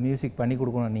அந்த மியூசிக் பண்ணி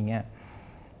கொடுக்கணும். நீங்கள்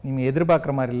நீங்கள்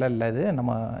எதிர்பார்க்குற மாதிரி இல்லை இது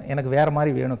நம்ம எனக்கு வேறு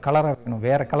மாதிரி வேணும், கலராக வேணும்,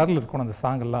 வேறு கலரில் இருக்கணும் அந்த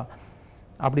சாங்கெல்லாம்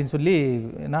அப்படின்னு சொல்லி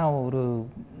நான் ஒரு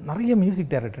நிறைய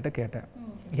மியூசிக் டைரக்டர்கிட்ட கேட்டேன்.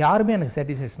 யாருமே எனக்கு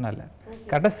சாட்டிஸ்ஃபேக்ஷனாக இல்லை.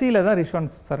 கடைசியில் தான் ரிஷ்வான்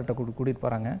சார்கிட்ட கூட்டிகிட்டு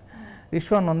போகிறாங்க.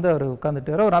 ரிஷ்வான் வந்து அவர்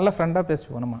உட்காந்துட்டு ஒரு நல்ல ஃப்ரெண்டாக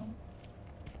பேசுவோம் நம்ம.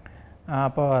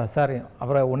 அப்போ சார்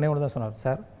அவரை ஒன்றே ஒன்று தான் சொன்னார்,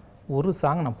 சார் ஒரு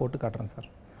சாங் நான் போட்டு காட்டுறேன் சார்,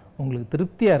 உங்களுக்கு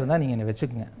திருப்தியாக இருந்தால் நீங்கள் என்னை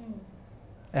வச்சுக்கோங்க.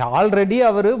 ஆல்ரெடி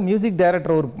அவர் மியூசிக்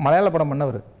டைரக்டர், ஒரு மலையாள படம்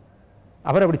பண்ணவர்,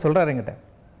 அவர் அப்படி சொல்கிறார் என்கிட்ட,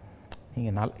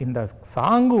 நீங்கள் இந்த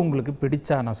சாங்கு உங்களுக்கு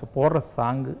பிடிச்சா, நான் போடுற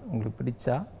சாங்கு உங்களுக்கு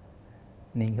பிடிச்சா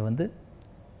நீங்கள் வந்து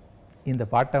இந்த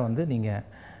பாட்டை வந்து நீங்கள்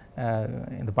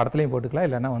இந்த படத்துலையும் போட்டுக்கலாம்,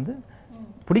 இல்லைன்னா வந்து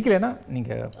பிடிக்கலைன்னா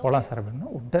நீங்கள் போகலாம் சார் அப்படின்னா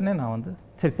உடனே நான் வந்து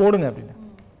சரி போடுங்க அப்படின்னு.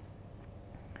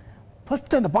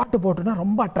 ஃபஸ்ட்டு அந்த பாட்டு போட்டுன்னா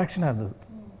ரொம்ப அட்ராக்ஷனாக இருந்தது.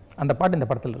 அந்த பாட்டு இந்த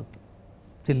படத்தில் இருக்கு,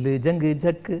 சில்லு ஜங்கு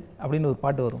ஜக்கு அப்படின்னு ஒரு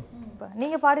பாட்டு வரும்.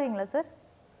 நீங்கள் பாடுவீங்களா சார்?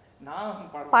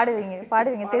 பாடுவீங்க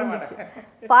தெரிஞ்சிச்சு,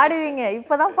 பாடுவீங்க.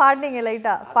 இப்பதான் பாடுனீங்க,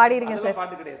 லைட்டா பாடிருங்க சார்.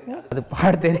 அது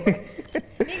பாட தெரியும்.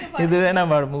 இது வேணா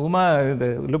உமா இது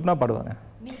லுப்னா பாடுவாங்க.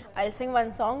 I'll sing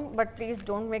one song, but please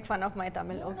don't make fun of my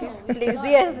Tamil, okay? Please,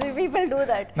 yes, people do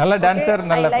that. நல்ல டான்சர்,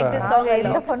 நல்ல I like this song a lot.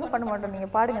 இந்த ஃபன் பண்ண மாட்டோம், நீங்க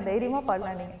பாடுங்க, தைரியமா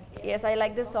பாடலாம் நீங்க. Yes, I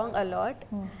like this song a lot.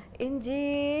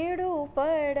 इंजीडू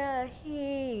पड़ा ही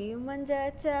मंजा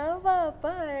चावा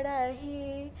पड़ा ही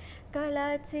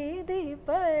कलाची दी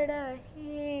पड़ा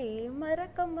ही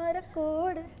मरक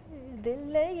मरकोड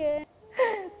दिल्ले.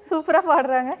 சூப்பரா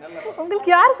பாடுறாங்க. உங்களுக்கு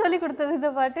யார் சொல்லி கொடுத்தது இந்த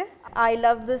பாட்டு? I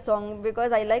love this song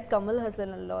because I like Kamal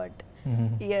Hassan a lot.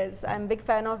 Yes, I'm big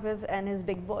fan of his and his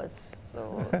Big Boss. So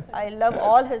I love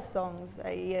all his songs.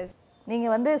 Yes. நீங்க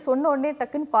வந்து சொன்ன உடனே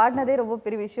டக்குன்னு பாடினதே ரொம்ப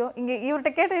பெரிய விஷயம். இங்க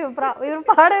இவர்கிட்ட கேட்ட இவர்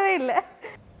பாடவே இல்லை.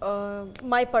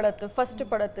 மை படத்து ஃபர்ஸ்ட்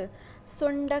படத்து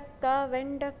சுண்டக்கா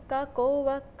வெண்டக்கா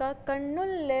கோவக்கா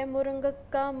கண்ணுள்ளே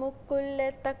முருங்கக்கா முக்குள்ளே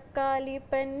தக்காளி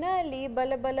பெண்ணாலி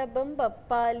பலபலபம்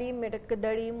பப்பாளி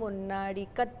மிடக்குதடி முன்னாடி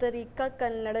கத்தரிக்கா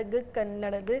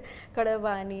கண்ணடகு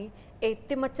கடவாணி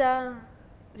ஏத்தி மச்சா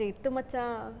ரேத்து மச்சா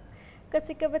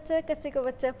கசிக்க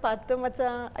வச்ச பார்த்து மச்சா.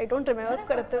 ஐ டோன்ட் ரிமெம்பர்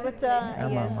கடத்து மச்சா.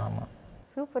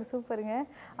 சூப்பருங்க.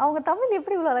 அவங்க தமிழ்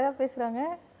எப்படி இவ்வளோ அழகாக பேசுகிறாங்க?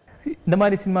 இந்த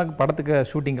மாதிரி சினிமாக்கு படத்துக்கு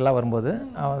ஷூட்டிங்கெல்லாம் வரும்போது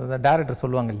டேரக்டர்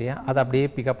சொல்லுவாங்க இல்லையா, அதை அப்படியே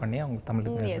பிக்கப் பண்ணி அவங்க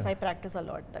தமிழுக்கு. Yes, I practice a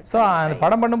lot. So அந்த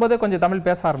படம் பண்ணும்போதே கொஞ்சம் தமிழ்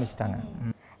பேச ஆரம்பிச்சிட்டாங்க.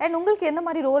 அண்ட் உங்களுக்கு எந்த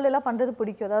மாதிரி ரோல் எல்லாம் பண்ணுறது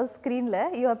பிடிக்கும்? அதாவது ஸ்க்ரீனில்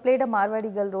you have played a Marwari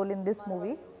girl role in this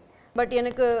movie. But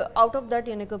எனக்கு அவுட் ஆஃப் தட்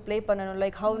எனக்கு ப்ளே பண்ணணும்.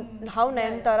 Like how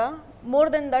Nayanthara, more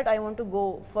than that I want to go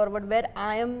forward where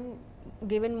I am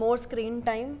given more screen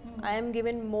time. I am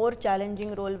given more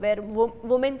challenging role where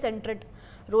women centered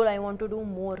role I want to do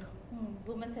more.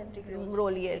 Women centric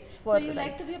role, yes. So you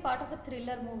like to be a part of a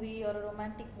thriller movie or a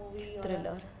romantic movie or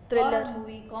thriller horror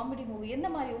movie, comedy movie, enna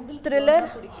mari ungalku thriller,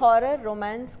 horror,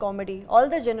 romance, comedy, all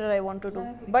the genre I want to do,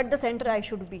 but the center I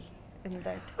should be in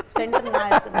that center na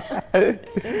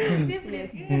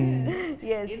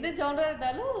yes in the genre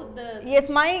dalu the yes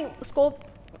my scope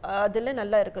adilla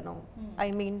nalla irukano.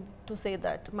 I mean to say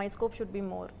that my scope should be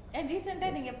more. And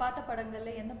recently neenga paatha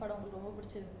padangalla enna padam ungalku romba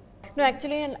pidichirukku? No,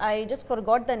 actually I just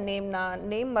forgot the name. Na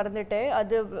name marandite.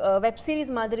 Adu web series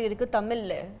madiri irukku Tamil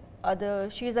la. Adu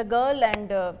she is a girl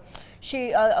and she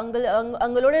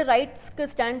angaloda rights ku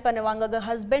stand பண்ணுவாங்க.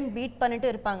 husband beat பண்ணிட்டு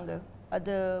இருப்பாங்க.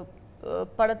 அது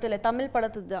படத்துல தமிழ்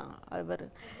படத்து தான் அவர்.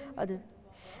 அது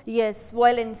yes,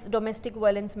 violence, domestic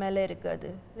violence மேல இருக்கு. அது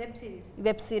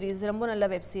web series ரொம்ப நல்ல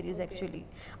web series actually,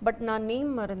 but நான்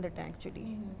நேம் மறந்துட்டேன் actually.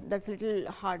 That's little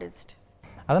hardest.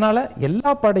 அதனால்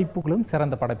எல்லா படைப்புகளும்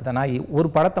சிறந்த படைப்பு தான். நான் ஒரு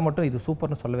படத்தை மட்டும் இது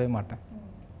சூப்பர்னு சொல்லவே மாட்டேன்.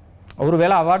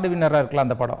 ஒருவேளை அவார்டு வின்னராக இருக்கலாம்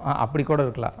அந்த படம், அப்படி கூட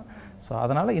இருக்கலாம். ஸோ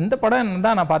அதனால் இந்த படம்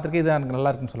தான் நான் பார்த்துருக்கேன், இது எனக்கு நல்லா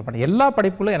இருக்குன்னு சொல்ல மாட்டேன். எல்லா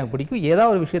படைப்புகளும் எனக்கு பிடிக்கும்,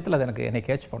 ஏதாவது ஒரு விஷயத்தில் அது எனக்கு என்னை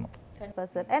கேட்ச் பண்ணும். கண்டிப்பாக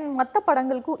சார். அண்ட் மற்ற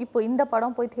படங்களுக்கும் இப்போ இந்த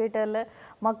படம் போய் தியேட்டரில்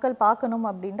மக்கள் பார்க்கணும்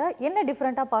அப்படின்னா என்ன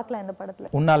டிஃப்ரெண்ட்டாக பார்க்கலாம் இந்த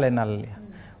படத்தில்? உன்னால் என்னால் இல்லையா,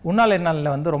 உன்னால்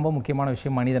என்னாலில் வந்து ரொம்ப முக்கியமான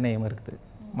விஷயம் மனிதநேயம் இருக்குது.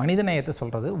 மனிதநேயத்தை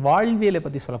சொல்கிறது வாழ்வியலை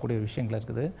பற்றி சொல்லக்கூடிய விஷயங்கள்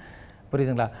இருக்குது,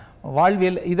 புரியுதுங்களா?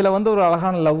 வாழ்வியல் இதில் வந்து ஒரு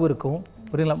அழகான லவ் இருக்கும்,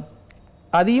 புரியுங்களா?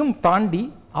 அதையும் தாண்டி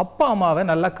அப்பா அம்மாவை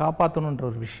நல்லா காப்பாற்றணுன்ற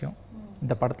ஒரு விஷயம்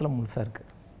இந்த படத்தில் முழுசாக இருக்குது.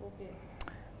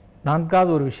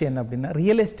 நான்காவது ஒரு விஷயம் என்ன அப்படின்னா,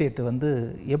 ரியல் எஸ்டேட் வந்து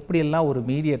எப்படியெல்லாம் ஒரு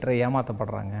மீடியேட்டரை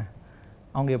ஏமாற்றப்படுறாங்க,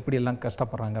 அவங்க எப்படியெல்லாம்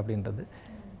கஷ்டப்படுறாங்க அப்படின்றது.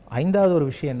 ஐந்தாவது ஒரு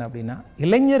விஷயம் என்ன அப்படின்னா,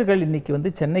 இளைஞர்கள் இன்றைக்கி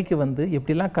வந்து சென்னைக்கு வந்து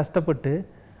எப்படிலாம் கஷ்டப்பட்டு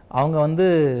அவங்க வந்து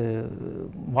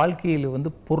வாழ்க்கையில் வந்து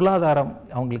பொருளாதாரம்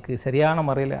அவங்களுக்கு சரியான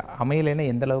முறையில் அமையலைன்னா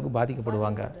எந்த அளவுக்கு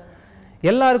பாதிக்கப்படுவாங்க.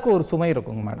 எல்லாருக்கும் ஒரு சுமை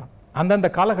இருக்குங்க மேடம். அந்தந்த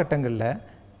காலகட்டங்களில்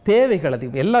தேவைகள்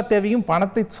அதிகம், எல்லா தேவையும்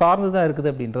பணத்தை சார்ந்து தான்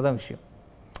இருக்குது அப்படின்றதான் விஷயம்.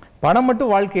 பணம்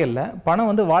மட்டும் வாழ்க்கை இல்லை, பணம்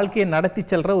வந்து வாழ்க்கையை நடத்தி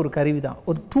செல்கிற ஒரு கருவி தான்,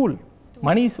 ஒரு டூல்.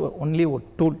 மணி இஸ் ஒன்லி ஒரு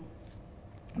டூல்.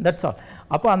 That's all.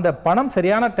 அப்போ அந்த பணம்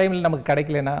சரியான டைமில் நமக்கு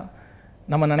கிடைக்கலன்னா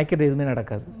நம்ம நினைக்கிறது எதுவுமே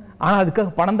நடக்காது. ஆனால் அதுக்காக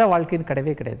பணம் தான் வாழ்க்கைன்னு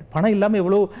கிடையவே கிடையாது. பணம் இல்லாமல்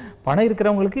எவ்வளோ பணம்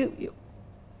இருக்கிறவங்களுக்கு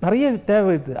நிறைய தேவை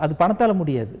இருக்குது, அது பணத்தால்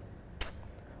முடியாது.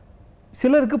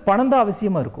 சிலருக்கு பணம் தான்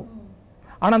அவசியமாக இருக்கும்,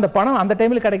 ஆனால் அந்த பணம் அந்த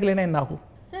டைமில் கிடைக்கலன்னா என்ன ஆகும்?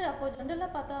 சார் அப்போ ஜென்ரலாக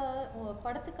பார்த்தா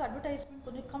படத்துக்கு அட்வர்டைஸ்மெண்ட்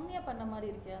கொஞ்சம் கம்மியாக பண்ண மாதிரி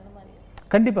இருக்கு, அந்த மாதிரி.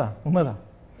 கண்டிப்பாக உண்மைதான்.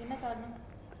 என்ன காரணம்?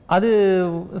 அது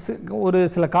ஒரு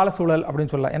சில கால சூழல்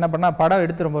அப்படின்னு சொல்லலாம். என்ன பண்ணால் படம்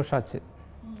எடுத்து ரொம்ப வருஷம் ஆச்சு,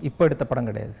 இப்போ எடுத்த படம்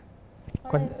கிடையாது.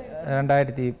 கொஞ்சம்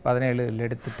 2017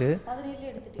 எடுத்துட்டு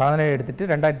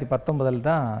 2019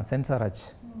 தான் சென்சார் ஆச்சு.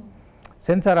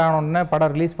 சென்சார் ஆனோடனே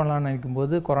படம் ரிலீஸ் பண்ணலான்னு நினைக்கும்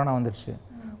போது கொரோனா வந்துடுச்சு.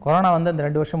 கொரோனா வந்து அந்த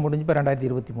 2 வருஷம் முடிஞ்சு இப்போ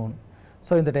 2023.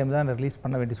 ஸோ இந்த டைம் தான் ரிலீஸ்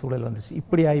பண்ண வேண்டிய சூழல் வந்துச்சு.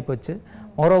 இப்படி ஆகிப்போச்சு.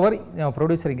 மோரோவர்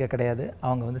ப்ரொடியூசர் இங்கே கிடையாது,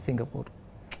 அவங்க வந்து சிங்கப்பூர்.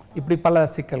 இப்படி பல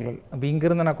சிக்கல்கள். இப்போ இங்கே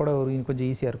இருந்தனா கூட ஒரு கொஞ்சம்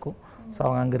ஈஸியாக இருக்கும். ஸோ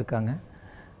அவங்க அங்கே இருக்காங்க.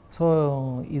 ஸோ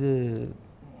இது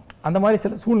அந்த மாதிரி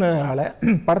சில சூழ்நிலையால்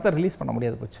படத்தை ரிலீஸ் பண்ண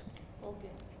முடியாது போச்சு.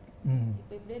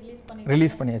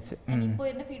 ரிலீஸ் பண்ணியாச்சு. இப்போ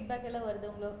என்ன ஃபீட்பேக் எல்லாம் வருது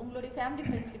உங்களுடைய ஃபேமிலி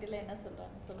ஃப்ரெண்ட்ஸ் கிட்ட எல்லாம் என்ன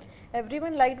சொல்றாங்க சொல்லுங்க?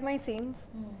 Everyone liked my scenes.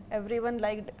 Everyone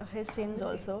liked his scenes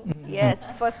also. Yes,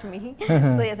 first me.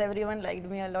 So yes, everyone liked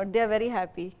me a lot. They are very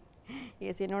happy.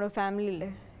 Yes, என்னோட ஃபேமிலில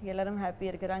எல்லாரும்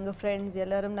ஹாப்பியா இருக்காங்க. ஃப்ரெண்ட்ஸ்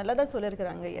எல்லாரும் நல்லா தான்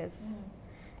சொல்லிருக்காங்க. Yes.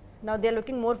 Now they are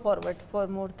looking more forward for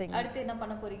more things. அடுத்து என்ன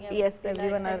பண்ண போறீங்க? Yes,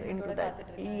 everyone are into that.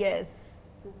 Yes.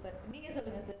 Super. நீங்க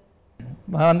சொல்லுங்க சார்.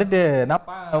 வந்துட்டு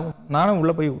நானும்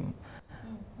உள்ளே போய்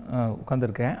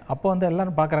உட்காந்துருக்கேன். அப்போ வந்து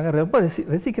எல்லோரும் பார்க்குறாங்க, ரொம்ப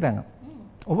ரசிக்கிறாங்க.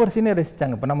 ஒவ்வொரு சீனையும்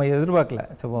ரசித்தாங்க. இப்போ நம்ம எதிர்பார்க்கல.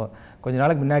 ஸோ கொஞ்ச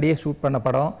நாளுக்கு முன்னாடியே ஷூட் பண்ண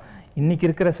படம் இன்றைக்கி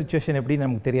இருக்கிற சுச்சுவேஷன் எப்படின்னு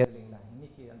நமக்கு தெரியாது இல்லைங்களா.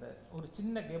 இன்றைக்கி அந்த ஒரு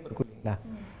சின்ன கேப் இருக்கும் இல்லைங்களா,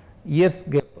 இயர்ஸ்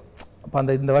கேப். அப்போ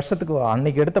அந்த இந்த வருஷத்துக்கு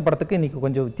அன்றைக்கி எடுத்த படத்துக்கு இன்றைக்கி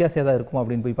கொஞ்சம் வித்தியாசம் தான் இருக்கும்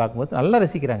அப்படின்னு போய் பார்க்கும்போது நல்லா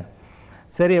ரசிக்கிறாங்க.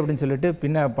 சரி அப்படின்னு சொல்லிட்டு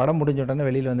பின்ன படம் முடிஞ்ச உடனே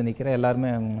வெளியில் வந்து நிற்கிறேன்.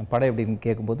 எல்லாருமே படம் எப்படின்னு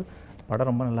கேட்கும்போது படம்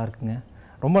ரொம்ப நல்லா இருக்குங்க,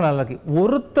 ரொம்ப நல்லா இருக்கு.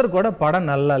 ஒருத்தர் கூட படம்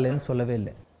நல்லா இல்லைன்னு சொல்லவே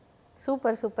இல்லை.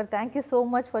 Super super. Thank you so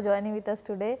much for joining with us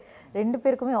today. 2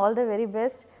 பேருக்குமே ஆல் த வெரி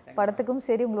பெஸ்ட். படத்துக்கும்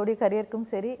சரி உங்களுடைய கரியருக்கும்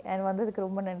சரி. அண்ட் வந்ததுக்கு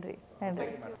ரொம்ப நன்றி. நன்றி.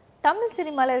 தமிழ்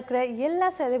சினிமாவில் இருக்கிற எல்லா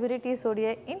செலிபிரிட்டிஸோடைய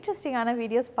இன்ட்ரெஸ்டிங்கான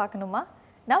வீடியோஸ் பார்க்கணுமா?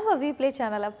 நம்ம விப்ளே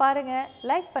சேனலை பாருங்கள்,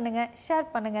 லைக் பண்ணுங்கள், ஷேர்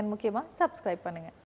பண்ணுங்கள், முக்கியமாக சப்ஸ்கிரைப் பண்ணுங்கள்.